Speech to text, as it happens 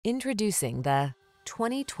Introducing the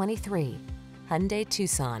 2023 Hyundai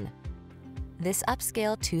Tucson. This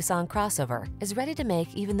upscale Tucson crossover is ready to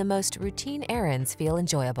make even the most routine errands feel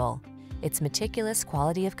enjoyable. Its meticulous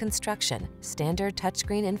quality of construction, standard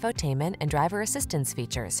touchscreen infotainment and driver assistance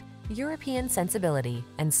features, European sensibility,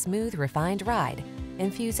 and smooth, refined ride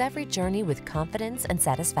infuse every journey with confidence and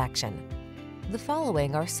satisfaction. The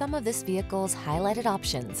following are some of this vehicle's highlighted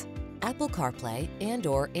options: Apple CarPlay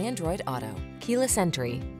and/or Android Auto, keyless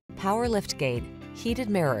entry, power liftgate, heated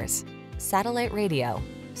mirrors, satellite radio,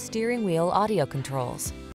 steering wheel audio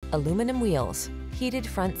controls, aluminum wheels, heated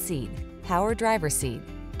front seat, power driver seat,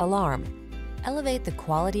 alarm. Elevate the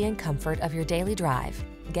quality and comfort of your daily drive.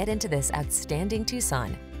 Get into this outstanding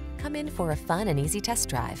Tucson. Come in for a fun and easy test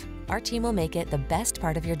drive. Our team will make it the best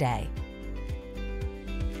part of your day.